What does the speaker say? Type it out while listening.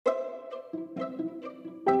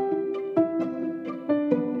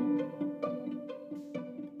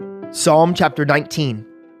Psalm chapter 19.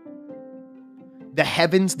 The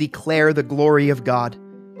heavens declare the glory of God,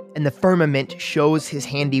 and the firmament shows his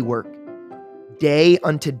handiwork. Day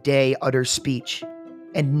unto day utters speech,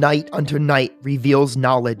 and night unto night reveals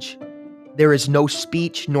knowledge. There is no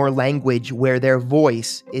speech nor language where their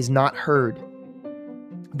voice is not heard.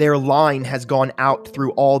 Their line has gone out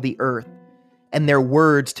through all the earth, and their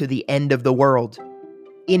words to the end of the world.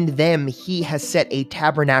 In them he has set a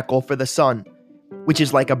tabernacle for the sun, which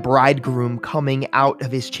is like a bridegroom coming out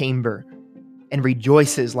of his chamber, and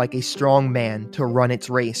rejoices like a strong man to run its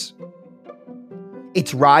race.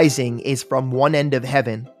 Its rising is from one end of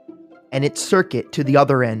heaven, and its circuit to the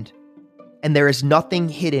other end, and there is nothing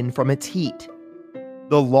hidden from its heat.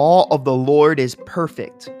 The law of the Lord is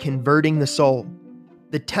perfect, converting the soul.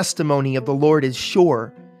 The testimony of the Lord is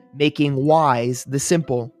sure, making wise the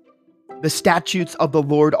simple. The statutes of the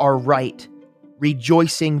Lord are right,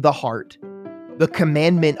 rejoicing the heart. The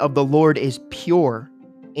commandment of the Lord is pure,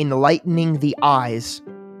 enlightening the eyes.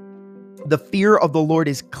 The fear of the Lord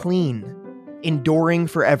is clean, enduring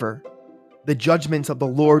forever. The judgments of the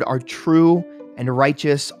Lord are true and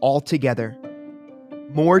righteous altogether.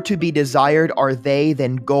 More to be desired are they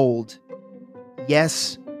than gold,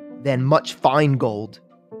 yes, than much fine gold.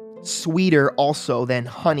 Sweeter also than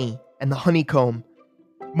honey and the honeycomb.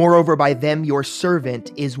 Moreover, by them your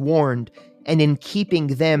servant is warned, and in keeping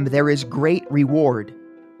them there is great reward.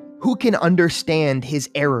 Who can understand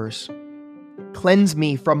his errors? Cleanse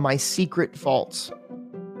me from my secret faults.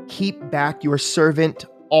 Keep back your servant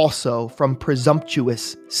also from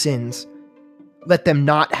presumptuous sins. Let them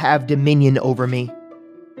not have dominion over me.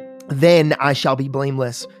 Then I shall be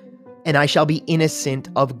blameless, and I shall be innocent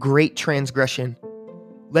of great transgression.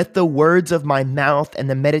 Let the words of my mouth and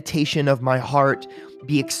the meditation of my heart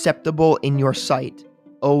be acceptable in your sight,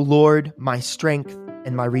 O Lord, my strength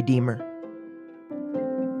and my Redeemer.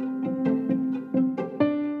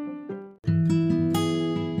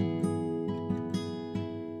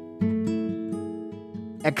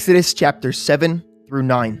 Exodus chapter 7 through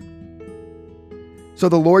 9. So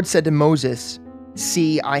the Lord said to Moses,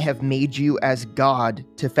 "See, I have made you as God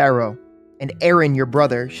to Pharaoh, and Aaron your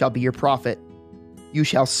brother shall be your prophet. You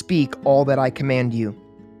shall speak all that I command you.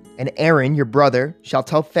 And Aaron your brother shall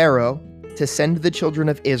tell Pharaoh to send the children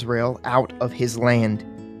of Israel out of his land.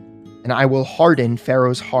 And I will harden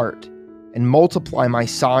Pharaoh's heart, and multiply my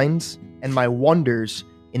signs and my wonders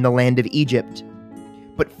in the land of Egypt.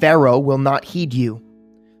 But Pharaoh will not heed you,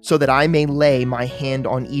 so that I may lay my hand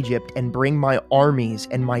on Egypt and bring my armies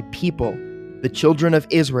and my people, the children of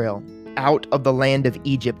Israel, out of the land of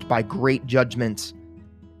Egypt by great judgments.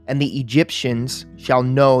 And the Egyptians shall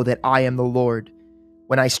know that I am the Lord,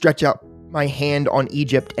 when I stretch out my hand on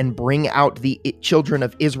Egypt and bring out the children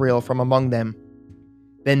of Israel from among them."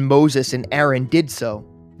 Then Moses and Aaron did so,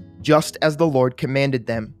 just as the Lord commanded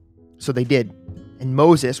them. So they did. And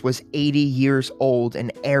Moses was 80 years old,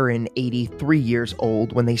 and Aaron 83 years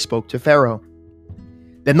old when they spoke to Pharaoh.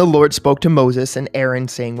 Then the Lord spoke to Moses and Aaron,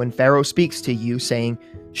 saying, "When Pharaoh speaks to you, saying,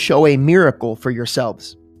 'Show a miracle for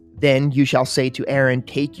yourselves,' then you shall say to Aaron,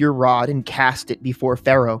 'Take your rod and cast it before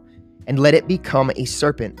Pharaoh, and let it become a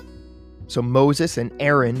serpent.'" So Moses and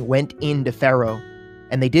Aaron went in to Pharaoh,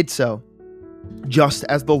 and they did so, just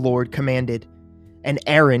as the Lord commanded. And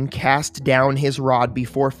Aaron cast down his rod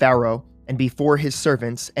before Pharaoh and before his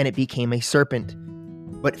servants, and it became a serpent.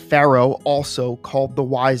 But Pharaoh also called the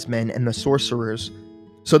wise men and the sorcerers,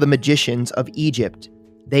 so the magicians of Egypt.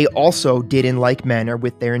 They also did in like manner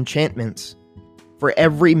with their enchantments. For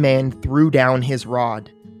every man threw down his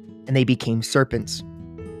rod, and they became serpents.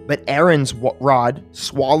 But Aaron's rod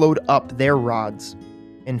swallowed up their rods,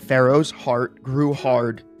 and Pharaoh's heart grew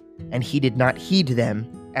hard, and he did not heed them,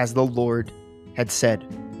 as the Lord had said.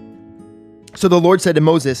 So the Lord said to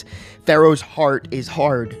Moses, "Pharaoh's heart is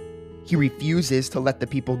hard. He refuses to let the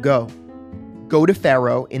people go. Go to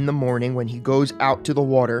Pharaoh in the morning when he goes out to the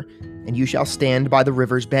water, and you shall stand by the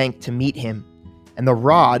river's bank to meet him. And the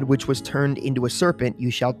rod which was turned into a serpent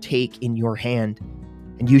you shall take in your hand.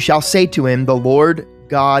 And you shall say to him, 'The Lord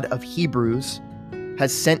God of Hebrews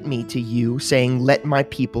has sent me to you, saying, Let my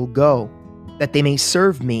people go, that they may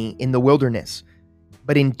serve me in the wilderness.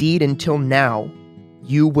 But indeed until now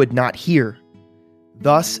you would not hear.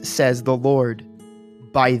 Thus says the Lord,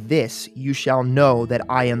 by this you shall know that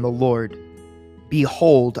I am the Lord.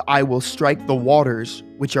 Behold, I will strike the waters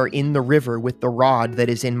which are in the river with the rod that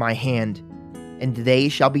is in my hand, and they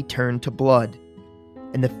shall be turned to blood.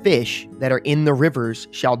 And the fish that are in the rivers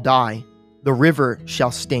shall die. The river shall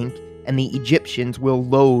stink, and the Egyptians will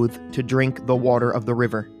loathe to drink the water of the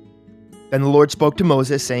river. Then the Lord spoke to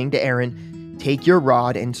Moses, saying to Aaron, "Take your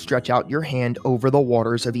rod and stretch out your hand over the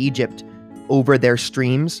waters of Egypt, over their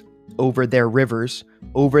streams, over their rivers,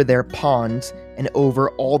 over their ponds, and over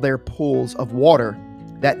all their pools of water,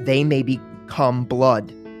 that they may become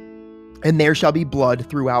blood. And there shall be blood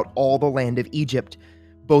throughout all the land of Egypt,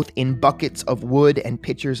 both in buckets of wood and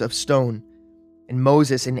pitchers of stone." And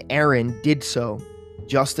Moses and Aaron did so,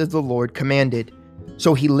 just as the Lord commanded.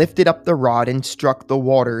 So he lifted up the rod and struck the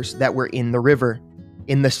waters that were in the river,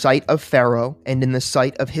 in the sight of Pharaoh and in the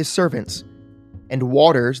sight of his servants. And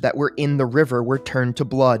waters that were in the river were turned to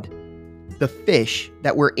blood. The fish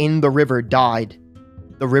that were in the river died.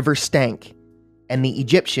 The river stank, and the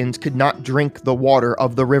Egyptians could not drink the water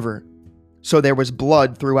of the river. So there was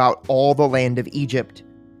blood throughout all the land of Egypt.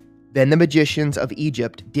 Then the magicians of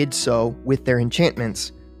Egypt did so with their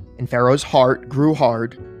enchantments, and Pharaoh's heart grew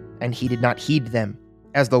hard, and he did not heed them,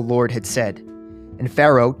 as the Lord had said. And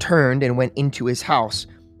Pharaoh turned and went into his house,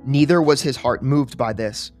 neither was his heart moved by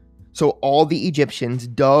this. So all the Egyptians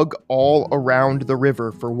dug all around the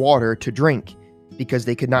river for water to drink, because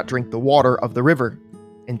they could not drink the water of the river.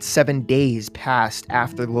 And 7 days passed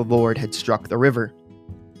after the Lord had struck the river.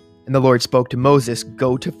 And the Lord spoke to Moses,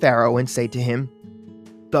 "Go to Pharaoh and say to him,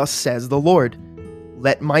 'Thus says the Lord,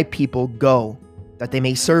 let my people go, that they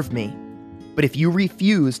may serve me. But if you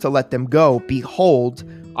refuse to let them go, behold,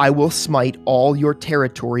 I will smite all your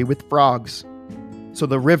territory with frogs. So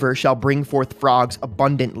the river shall bring forth frogs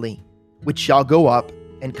abundantly, which shall go up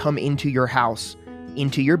and come into your house,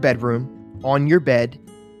 into your bedroom, on your bed,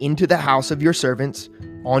 into the house of your servants,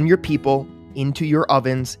 on your people, into your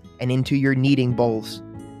ovens, and into your kneading bowls.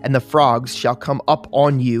 And the frogs shall come up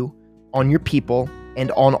on you, on your people,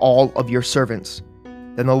 and on all of your servants.'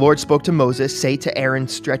 Then the Lord spoke to Moses, 'Say to Aaron,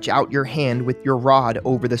 stretch out your hand with your rod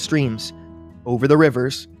over the streams, over the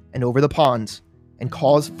rivers, and over the ponds, and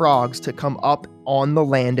cause frogs to come up on the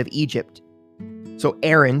land of Egypt.' So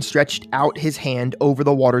Aaron stretched out his hand over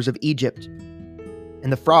the waters of Egypt,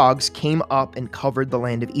 and the frogs came up and covered the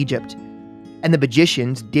land of Egypt. And the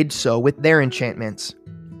magicians did so with their enchantments,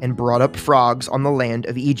 and brought up frogs on the land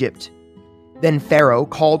of Egypt. Then Pharaoh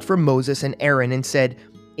called for Moses and Aaron and said,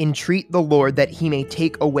 'Entreat the Lord that he may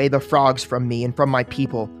take away the frogs from me and from my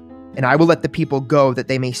people, and I will let the people go that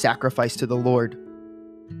they may sacrifice to the Lord.'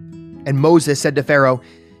 And Moses said to Pharaoh,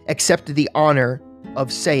 'Accept the honor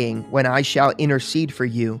of saying, when I shall intercede for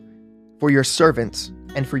you, for your servants,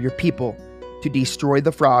 and for your people, to destroy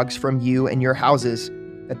the frogs from you and your houses,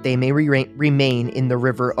 that they may remain in the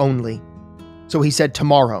river only.' So he said,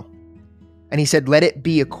 'Tomorrow.' And he said, 'Let it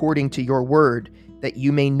be according to your word, that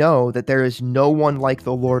you may know that there is no one like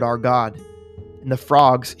the Lord our God. And the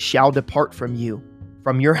frogs shall depart from you,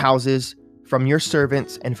 from your houses, from your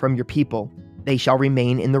servants, and from your people. They shall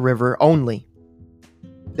remain in the river only.'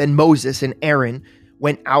 Then Moses and Aaron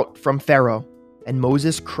went out from Pharaoh, and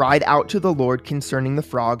Moses cried out to the Lord concerning the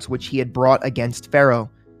frogs which he had brought against Pharaoh.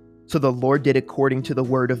 So the Lord did according to the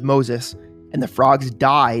word of Moses, and the frogs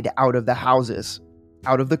died out of the houses,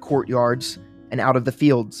 out of the courtyards, and out of the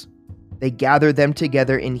fields. They gathered them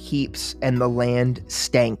together in heaps, and the land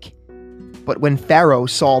stank. But when Pharaoh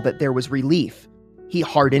saw that there was relief, he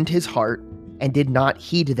hardened his heart and did not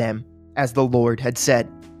heed them, as the Lord had said.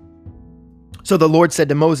 So the Lord said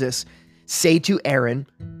to Moses, 'Say to Aaron,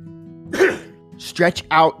 stretch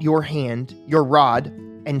out your hand, your rod,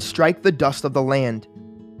 and strike the dust of the land,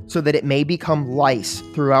 so that it may become lice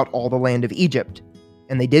throughout all the land of Egypt.'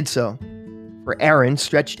 And they did so. For Aaron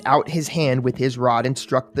stretched out his hand with his rod and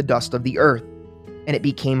struck the dust of the earth, and it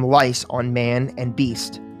became lice on man and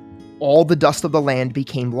beast. All the dust of the land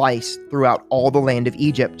became lice throughout all the land of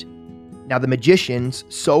Egypt. Now the magicians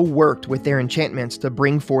so worked with their enchantments to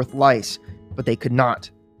bring forth lice, but they could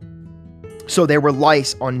not. So there were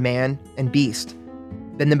lice on man and beast.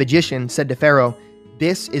 Then the magician said to Pharaoh,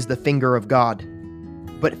 'This is the finger of God.'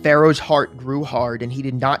 But Pharaoh's heart grew hard, and he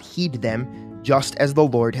did not heed them, just as the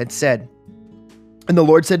Lord had said. And the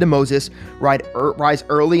Lord said to Moses, 'Rise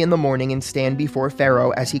early in the morning and stand before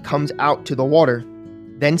Pharaoh as he comes out to the water.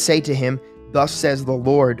 Then say to him, Thus says the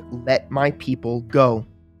Lord, let my people go,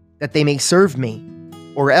 that they may serve me.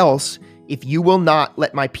 Or else, if you will not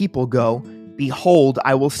let my people go, behold,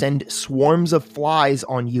 I will send swarms of flies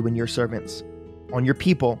on you and your servants, on your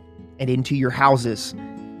people, and into your houses.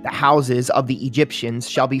 The houses of the Egyptians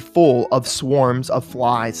shall be full of swarms of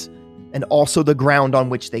flies, and also the ground on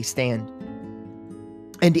which they stand.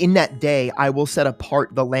 And in that day I will set apart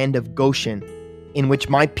the land of Goshen, in which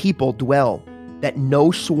my people dwell, that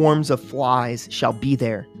no swarms of flies shall be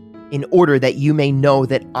there, in order that you may know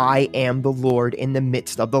that I am the Lord in the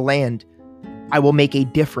midst of the land. I will make a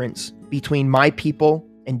difference between my people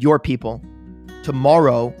and your people.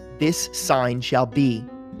 Tomorrow this sign shall be."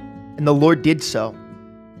 And the Lord did so.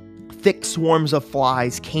 Thick swarms of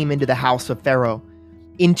flies came into the house of Pharaoh,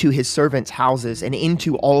 into his servants' houses, and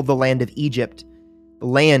into all the land of Egypt. The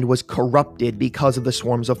land was corrupted because of the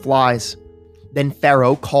swarms of flies. Then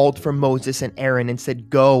Pharaoh called for Moses and Aaron and said,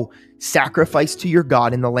 "Go, sacrifice to your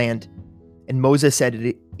God in the land." And Moses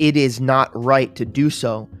said, "It is not right to do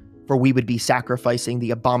so, for we would be sacrificing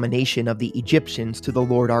the abomination of the Egyptians to the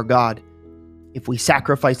Lord our God. If we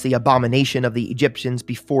sacrifice the abomination of the Egyptians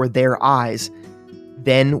before their eyes,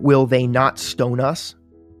 then will they not stone us?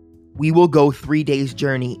 We will go 3 days'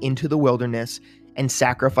 journey into the wilderness and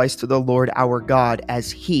sacrifice to the Lord our God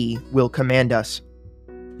as he will command us."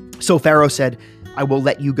 So Pharaoh said, "I will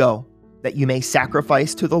let you go, that you may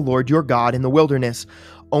sacrifice to the Lord your God in the wilderness.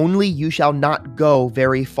 Only you shall not go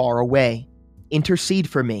very far away. Intercede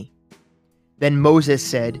for me." Then Moses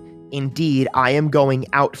said, "Indeed, I am going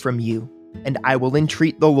out from you, and I will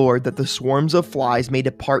entreat the Lord that the swarms of flies may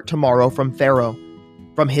depart tomorrow from Pharaoh,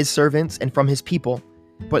 from his servants and from his people.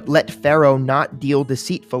 But let Pharaoh not deal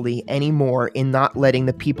deceitfully any more in not letting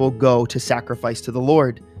the people go to sacrifice to the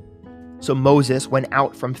Lord." So Moses went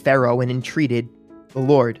out from Pharaoh and entreated the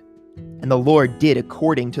Lord. And the Lord did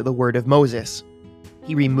according to the word of Moses.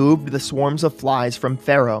 He removed the swarms of flies from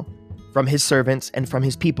Pharaoh, from his servants, and from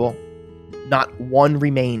his people. Not one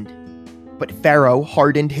remained. But Pharaoh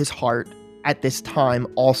hardened his heart at this time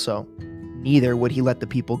also, neither would he let the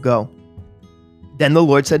people go. Then the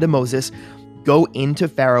Lord said to Moses, "Go into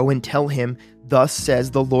Pharaoh and tell him, 'Thus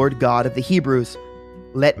says the Lord God of the Hebrews,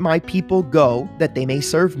 let my people go that they may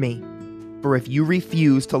serve me. For if you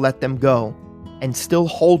refuse to let them go and still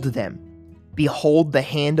hold them, behold, the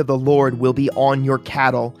hand of the Lord will be on your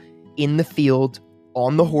cattle, in the field,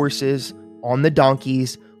 on the horses, on the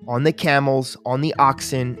donkeys, on the camels, on the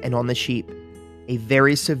oxen, and on the sheep, a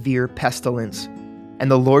very severe pestilence. And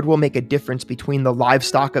the Lord will make a difference between the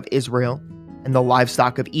livestock of Israel and the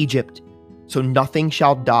livestock of Egypt. So nothing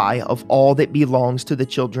shall die of all that belongs to the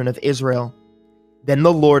children of Israel.' Then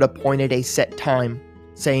the Lord appointed a set time,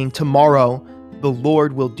 saying, 'Tomorrow the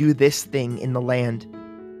Lord will do this thing in the land.'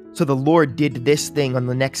 So the Lord did this thing on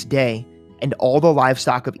the next day, and all the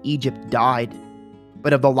livestock of Egypt died.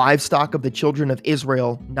 But of the livestock of the children of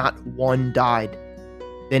Israel, not one died.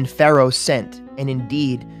 Then Pharaoh sent, and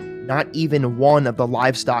indeed, not even one of the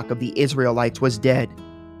livestock of the Israelites was dead.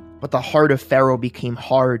 But the heart of Pharaoh became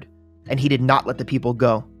hard, and he did not let the people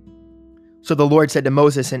go. So the Lord said to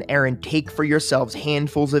Moses and Aaron, 'Take for yourselves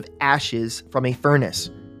handfuls of ashes from a furnace,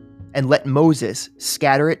 and let Moses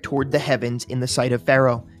scatter it toward the heavens in the sight of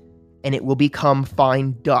Pharaoh, and it will become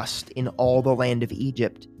fine dust in all the land of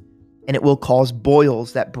Egypt, and it will cause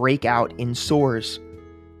boils that break out in sores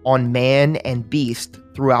on man and beast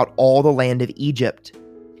throughout all the land of Egypt.'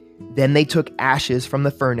 Then they took ashes from the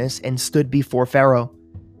furnace and stood before Pharaoh,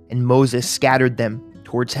 and Moses scattered them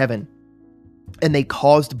towards heaven. And they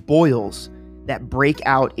caused boils that break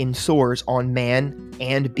out in sores on man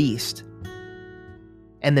and beast.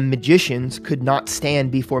 And the magicians could not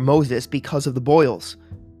stand before Moses because of the boils,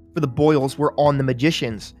 for the boils were on the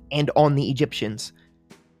magicians and on the Egyptians.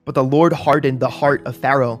 But the Lord hardened the heart of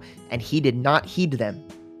Pharaoh, and he did not heed them,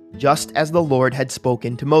 just as the Lord had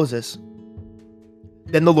spoken to Moses.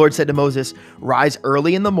 Then the Lord said to Moses, "Rise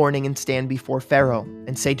early in the morning and stand before Pharaoh,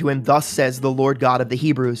 and say to him, 'Thus says the Lord God of the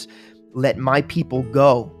Hebrews, let my people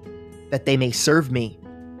go, that they may serve me.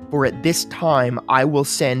 For at this time I will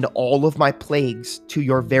send all of my plagues to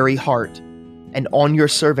your very heart, and on your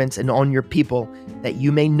servants and on your people, that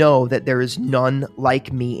you may know that there is none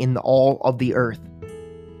like me in all of the earth.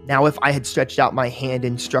 Now if I had stretched out my hand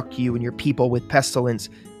and struck you and your people with pestilence,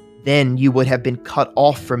 then you would have been cut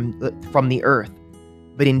off from the earth.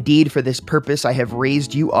 But indeed for this purpose I have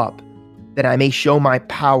raised you up, that I may show my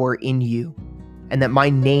power in you, and that my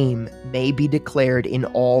name may be declared in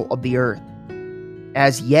all of the earth.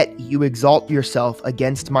 As yet you exalt yourself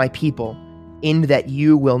against my people, in that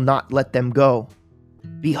you will not let them go.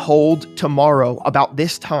 Behold, tomorrow, about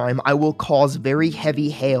this time, I will cause very heavy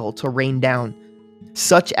hail to rain down,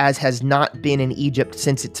 such as has not been in Egypt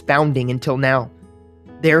since its founding until now.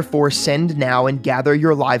 Therefore send now and gather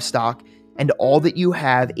your livestock and all that you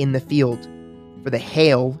have in the field, for the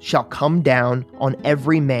hail shall come down on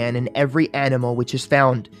every man and every animal which is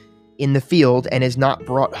found in the field and is not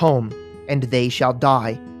brought home, and they shall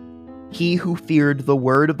die. He who feared the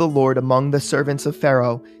word of the Lord among the servants of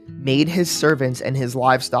Pharaoh made his servants and his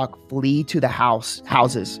livestock flee to the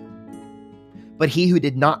houses. But he who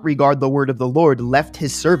did not regard the word of the Lord left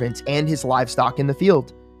his servants and his livestock in the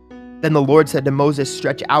field. Then the Lord said to Moses,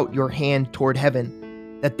 Stretch out your hand toward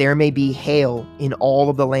heaven, that there may be hail in all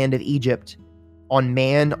of the land of Egypt, on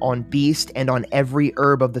man, on beast, and on every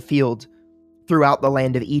herb of the field, throughout the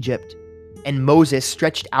land of Egypt. And Moses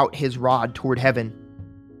stretched out his rod toward heaven.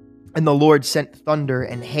 And the Lord sent thunder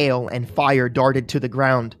and hail, and fire darted to the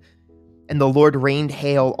ground. And the Lord rained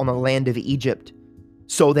hail on the land of Egypt.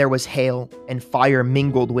 So there was hail, and fire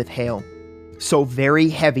mingled with hail, so very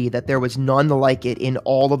heavy that there was none like it in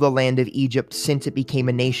all of the land of Egypt since it became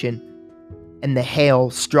a nation. And the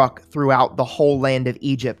hail struck throughout the whole land of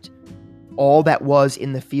Egypt, all that was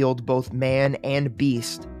in the field, both man and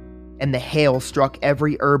beast. And the hail struck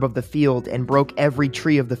every herb of the field, and broke every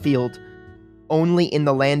tree of the field. Only in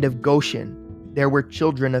the land of Goshen there were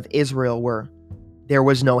children of Israel there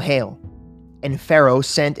was no hail. And Pharaoh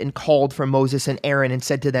sent and called for Moses and Aaron, and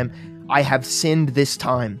said to them, I have sinned this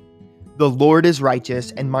time. The Lord is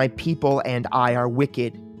righteous, and my people and I are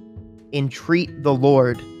wicked. Entreat the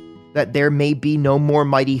Lord, that there may be no more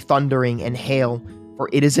mighty thundering and hail, for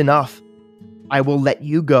it is enough. I will let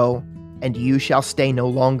you go, and you shall stay no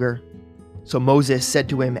longer. So Moses said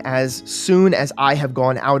to him, As soon as I have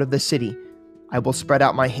gone out of the city, I will spread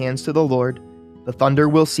out my hands to the Lord. The thunder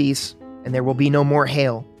will cease, and there will be no more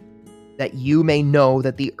hail, that you may know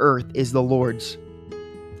that the earth is the Lord's.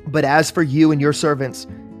 But as for you and your servants,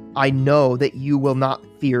 I know that you will not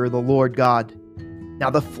fear the Lord God. Now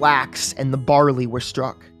the flax and the barley were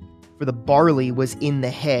struck, for the barley was in the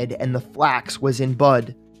head, and the flax was in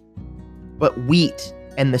bud. But wheat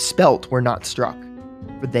and the spelt were not struck,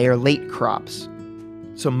 for they are late crops.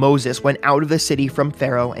 So Moses went out of the city from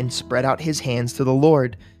Pharaoh, and spread out his hands to the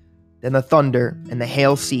Lord. Then the thunder and the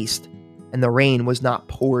hail ceased, and the rain was not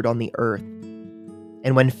poured on the earth.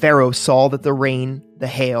 And when Pharaoh saw that the rain, the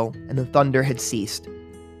hail, and the thunder had ceased,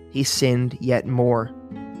 he sinned yet more,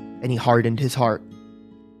 and he hardened his heart,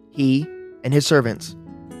 he and his servants.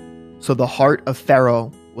 So the heart of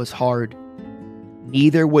Pharaoh was hard,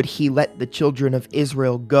 neither would he let the children of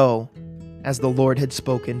Israel go, as the Lord had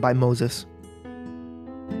spoken by Moses.